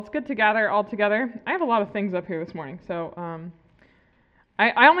It's good to gather all together. I have a lot of things up here this morning, so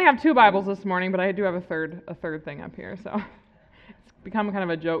I only have 2 Bibles this morning, but I do have a third thing up here. So it's become kind of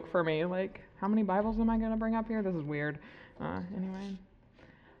a joke for me. Like, how many Bibles am I going to bring up here? This is weird. Anyway,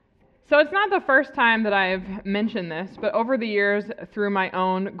 so it's not the first time that I've mentioned this, but over the years, through my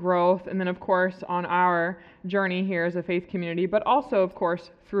own growth, and then of course on our journey here as a faith community, but also of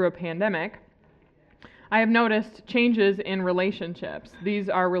course through a pandemic, I have noticed changes in relationships. These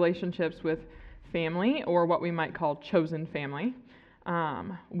are relationships with family, or what we might call chosen family,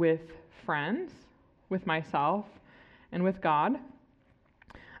 with friends, with myself, and with God.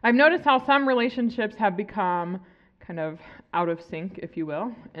 I've noticed how some relationships have become kind of out of sync, if you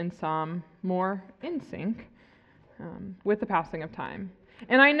will, and some more in sync with the passing of time.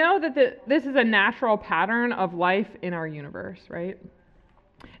 And I know that this is a natural pattern of life in our universe, right?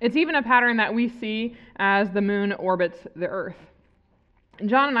 It's even a pattern that we see as the moon orbits the earth.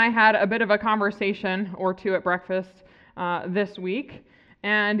 John and I had a bit of a conversation or two at breakfast this week.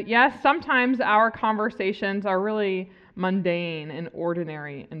 And yes, sometimes our conversations are really mundane and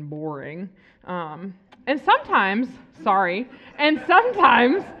ordinary and boring. And sometimes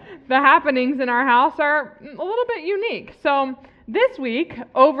the happenings in our house are a little bit unique. So this week,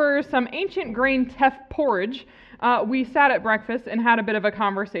 over some ancient grain teff porridge, we sat at breakfast and had a bit of a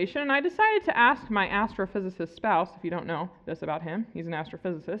conversation, and I decided to ask my astrophysicist spouse, if you don't know this about him, he's an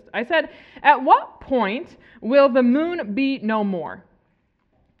astrophysicist, I said, at what point will the moon be no more?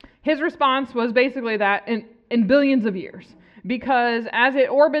 His response was basically that in billions of years, because as it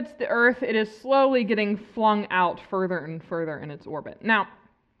orbits the Earth, it is slowly getting flung out further and further in its orbit. Now,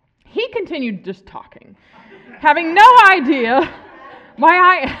 he continued just talking, having no idea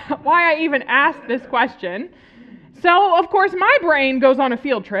why I even asked this question. So, of course, my brain goes on a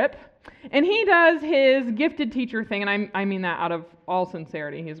field trip, and he does his gifted teacher thing, and I mean that out of all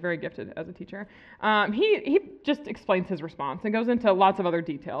sincerity. He's very gifted as a teacher. He just explains his response and goes into lots of other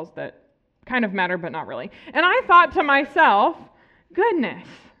details that kind of matter, but not really. And I thought to myself, goodness,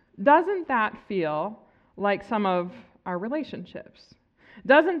 doesn't that feel like some of our relationships?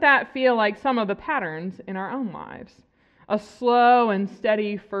 Doesn't that feel like some of the patterns in our own lives? A slow and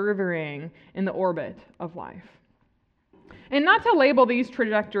steady furthering in the orbit of life. And not to label these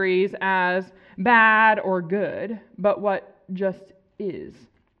trajectories as bad or good, but what just is.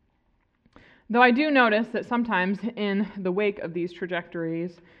 Though I do notice that sometimes in the wake of these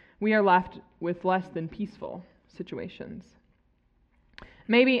trajectories, we are left with less than peaceful situations.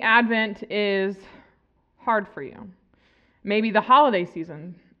 Maybe Advent is hard for you. Maybe the holiday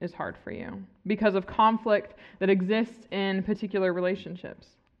season is hard for you because of conflict that exists in particular relationships.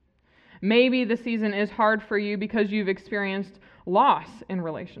 Maybe the season is hard for you because you've experienced loss in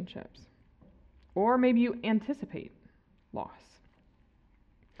relationships. Or maybe you anticipate loss.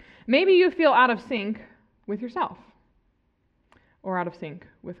 Maybe you feel out of sync with yourself or out of sync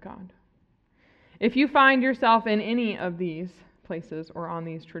with God. If you find yourself in any of these places or on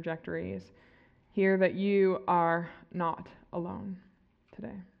these trajectories, hear that you are not alone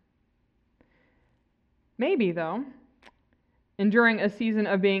today. Maybe, though, enduring a season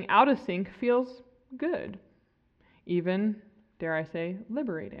of being out of sync feels good, even, dare I say,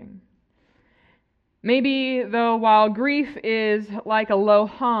 liberating. Maybe, though, while grief is like a low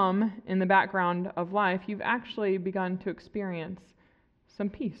hum in the background of life, you've actually begun to experience some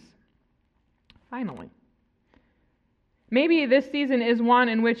peace, finally. Maybe this season is one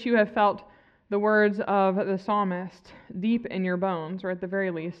in which you have felt the words of the psalmist deep in your bones, or at the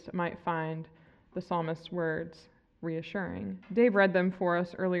very least might find the psalmist's words reassuring. Dave read them for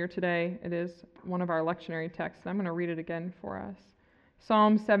us earlier today. It is one of our lectionary texts. I'm going to read it again for us.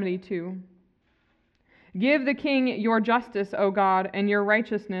 Psalm 72. Give the king your justice, O God, and your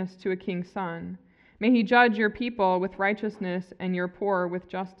righteousness to a king's son. May he judge your people with righteousness and your poor with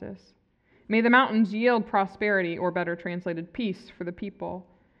justice. May the mountains yield prosperity, or better translated, peace for the people,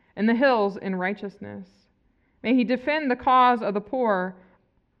 and the hills in righteousness. May he defend the cause of the poor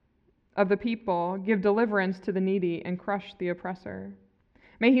of the people, give deliverance to the needy, and crush the oppressor.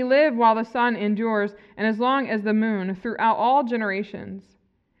 May he live while the sun endures, and as long as the moon, throughout all generations.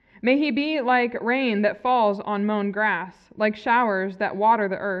 May he be like rain that falls on mown grass, like showers that water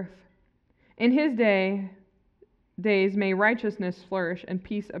the earth. In his days may righteousness flourish and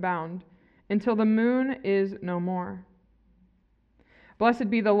peace abound, until the moon is no more. Blessed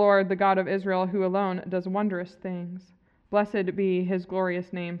be the Lord, the God of Israel, who alone does wondrous things. Blessed be his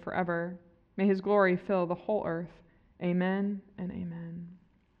glorious name forever. May his glory fill the whole earth. Amen and amen.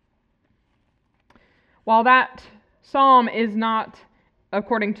 While that psalm is not,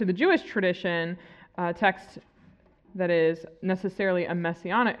 according to the Jewish tradition, text that is necessarily a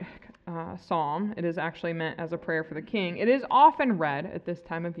messianic psalm. It is actually meant as a prayer for the king. It is often read at this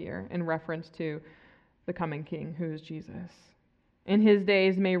time of year in reference to the coming king, who is Jesus. In his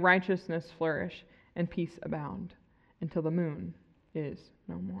days may righteousness flourish and peace abound until the moon is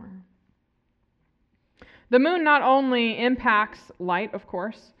no more. The moon not only impacts light, of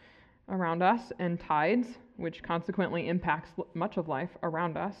course, around us and tides, which consequently impacts much of life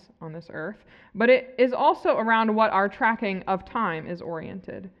around us on this earth, but it is also around what our tracking of time is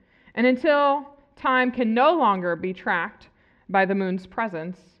oriented. And until time can no longer be tracked by the moon's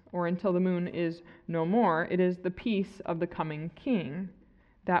presence, or until the moon is no more, it is the peace of the coming king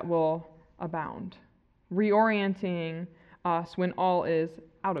that will abound, reorienting us when all is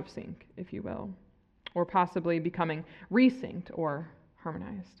out of sync, if you will, or possibly becoming resynced or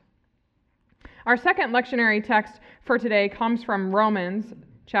harmonized. Our second lectionary text for today comes from Romans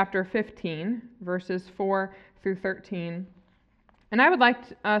chapter 15, verses 4 through 13. And I would like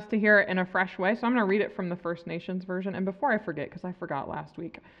us to hear it in a fresh way, so I'm going to read it from the First Nations version. And before I forget, because I forgot last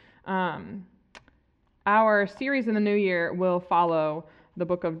week, our series in the new year will follow the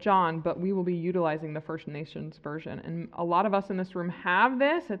book of John, but we will be utilizing the First Nations version. And a lot of us in this room have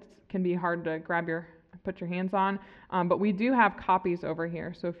this. It can be hard to put your hands on, but we do have copies over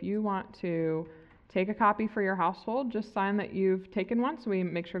here. So if you want to take a copy for your household, just sign that you've taken one so we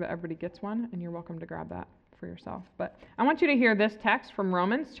make sure that everybody gets one, and you're welcome to grab that for yourself. But I want you to hear this text from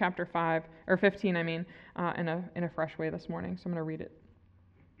Romans chapter 15, in a fresh way this morning. So I'm going to read it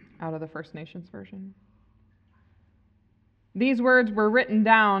out of the First Nations version. These words were written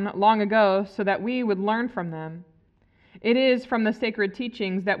down long ago so that we would learn from them. It is from the sacred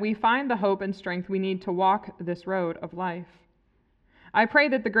teachings that we find the hope and strength we need to walk this road of life. I pray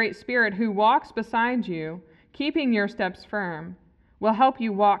that the Great Spirit who walks beside you, keeping your steps firm, will help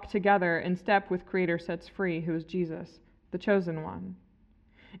you walk together in step with Creator sets free, who is Jesus, the chosen one.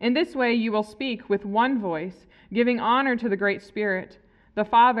 In this way you will speak with one voice, giving honor to the Great Spirit, the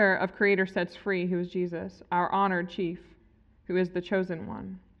Father of Creator sets free, who is Jesus, our honored chief, who is the chosen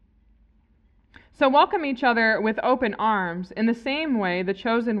one. So welcome each other with open arms. In the same way, the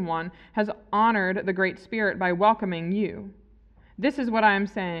chosen one has honored the Great Spirit by welcoming you. This is what I am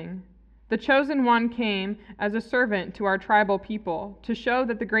saying. The chosen one came as a servant to our tribal people to show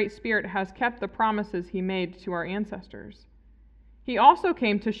that the Great Spirit has kept the promises he made to our ancestors. He also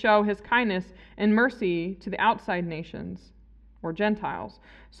came to show his kindness and mercy to the outside nations, or Gentiles,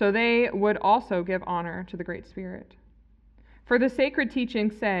 so they would also give honor to the Great Spirit. For the sacred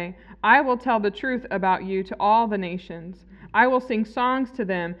teachings say, I will tell the truth about you to all the nations. I will sing songs to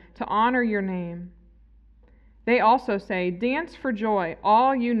them to honor your name. They also say, dance for joy,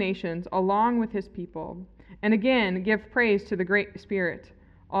 all you nations, along with his people. And again, give praise to the Great Spirit,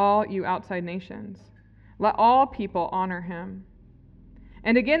 all you outside nations. Let all people honor him.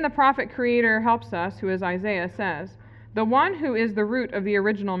 And again, the prophet creator helps us, who, as Isaiah says, the one who is the root of the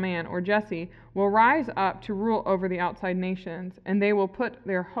original man, or Jesse, will rise up to rule over the outside nations, and they will put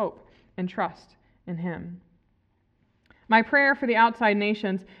their hope and trust in him. My prayer for the outside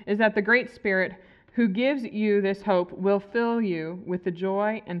nations is that the Great Spirit, who gives you this hope, will fill you with the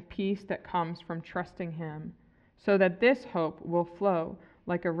joy and peace that comes from trusting him, so that this hope will flow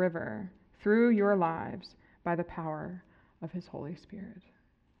like a river through your lives by the power of his Holy Spirit.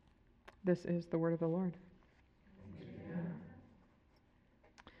 This is the word of the Lord.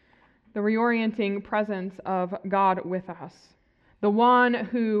 The reorienting presence of God with us, the one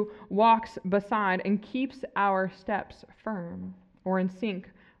who walks beside and keeps our steps firm or in sync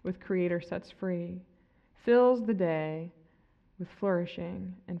with Creator sets free, fills the day with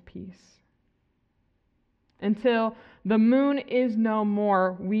flourishing and peace. Until the moon is no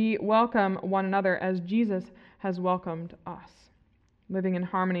more, we welcome one another as Jesus has welcomed us, living in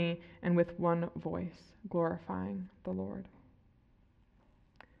harmony and with one voice, glorifying the Lord.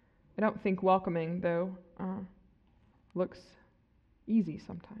 I don't think welcoming, though, looks easy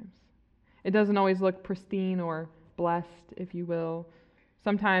sometimes. It doesn't always look pristine or blessed, if you will.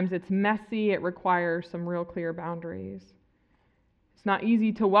 Sometimes it's messy. It requires some real clear boundaries. It's not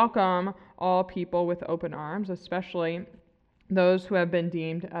easy to welcome all people with open arms, especially those who have been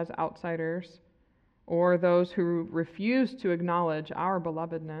deemed as outsiders or those who refuse to acknowledge our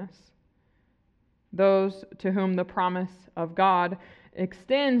belovedness, those to whom the promise of God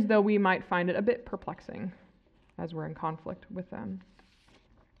extends, though we might find it a bit perplexing as we're in conflict with them.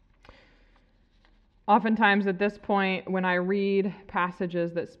 Oftentimes at this point, when I read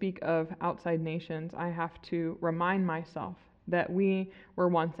passages that speak of outside nations, I have to remind myself that we were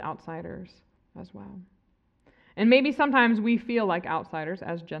once outsiders as well. And maybe sometimes we feel like outsiders,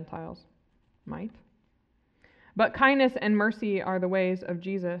 as Gentiles might. But kindness and mercy are the ways of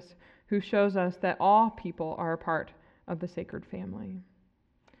Jesus, who shows us that all people are a part of the sacred family.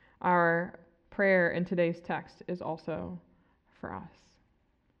 Our prayer in today's text is also for us.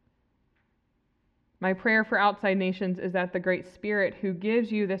 My prayer for outside nations is that the great Spirit who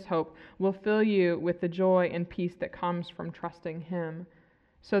gives you this hope will fill you with the joy and peace that comes from trusting Him,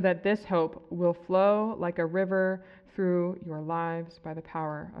 so that this hope will flow like a river through your lives by the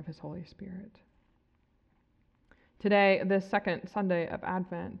power of His Holy Spirit. Today, this second Sunday of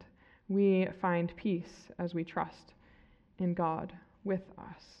Advent, we find peace as we trust in God with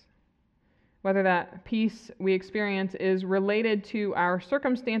us. Whether that peace we experience is related to our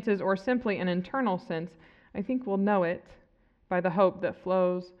circumstances or simply an internal sense, I think we'll know it by the hope that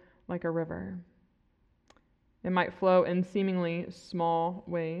flows like a river. It might flow in seemingly small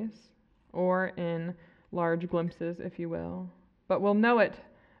ways or in large glimpses, if you will, but we'll know it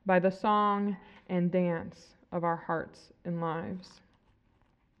by the song and dance of our hearts and lives.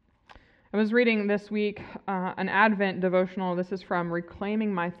 I was reading this week an Advent devotional. This is from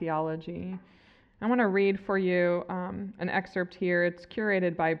Reclaiming My Theology. I want to read for you an excerpt here. It's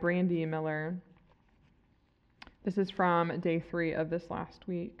curated by Brandy Miller. This is from day 3 of this last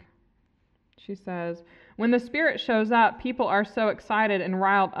week. She says, "When the Spirit shows up, people are so excited and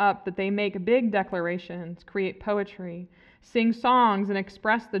riled up that they make big declarations, create poetry, sing songs, and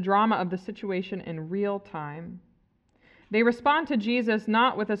express the drama of the situation in real time. They respond to Jesus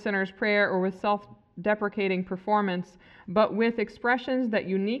not with a sinner's prayer or with self-deprecating performance, but with expressions that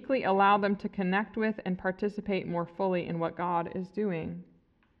uniquely allow them to connect with and participate more fully in what God is doing.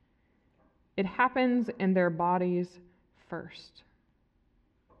 It happens in their bodies first.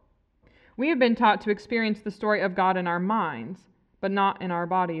 We have been taught to experience the story of God in our minds, but not in our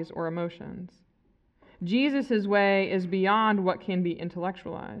bodies or emotions. Jesus' way is beyond what can be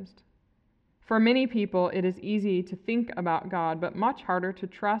intellectualized. For many people, it is easy to think about God, but much harder to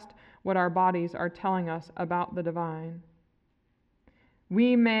trust what our bodies are telling us about the divine.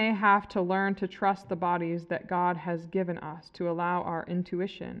 We may have to learn to trust the bodies that God has given us to allow our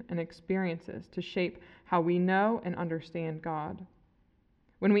intuition and experiences to shape how we know and understand God.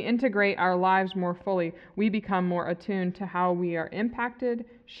 When we integrate our lives more fully, we become more attuned to how we are impacted,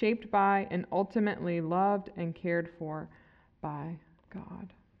 shaped by, and ultimately loved and cared for by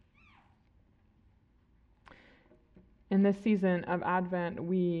God." In this season of Advent,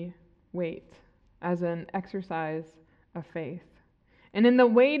 we wait as an exercise of faith. And in the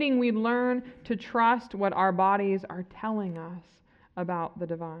waiting, we learn to trust what our bodies are telling us about the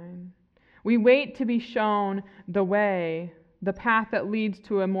divine. We wait to be shown the way, the path that leads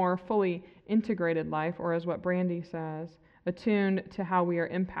to a more fully integrated life, or as what Brandy says, attuned to how we are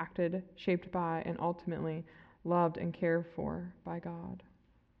impacted, shaped by, and ultimately loved and cared for by God.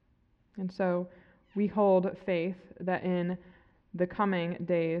 And so we hold faith that in the coming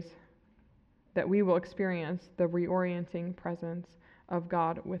days that we will experience the reorienting presence of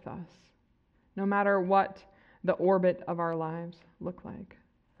God with us, no matter what the orbit of our lives look like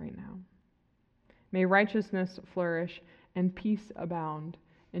right now. May righteousness flourish and peace abound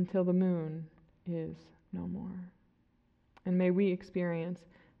until the moon is no more. And may we experience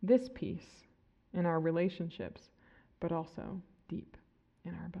this peace in our relationships, but also deep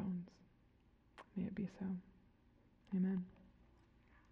in our bones. May it be so. Amen.